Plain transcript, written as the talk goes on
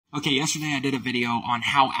Okay, yesterday I did a video on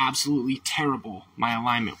how absolutely terrible my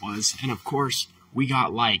alignment was, and of course, we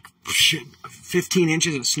got like 15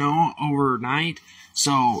 inches of snow overnight,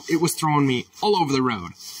 so it was throwing me all over the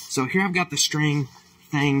road. So here I've got the string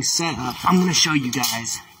thing set up. I'm going to show you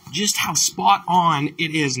guys just how spot on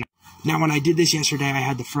it is now. Now, when I did this yesterday, I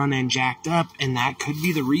had the front end jacked up, and that could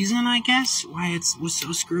be the reason, I guess, why it was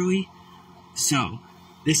so screwy. So,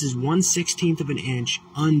 this is 1/16 of an inch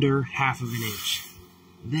under ½ of an inch.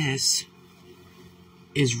 This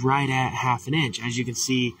is right at ½ an inch. As you can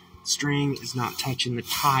see, string is not touching the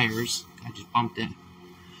tires. I just bumped it.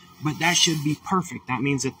 But that should be perfect. That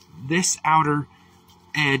means that this outer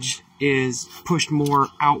edge is pushed more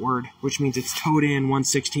outward, which means it's towed in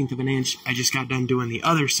 1/16 of an inch. I just got done doing the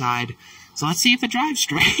other side. So let's see if it drives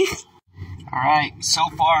straight. Alright, so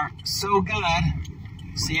far, so good.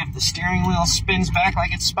 See if the steering wheel spins back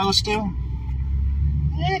like it's supposed to.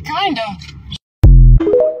 Yeah, kinda.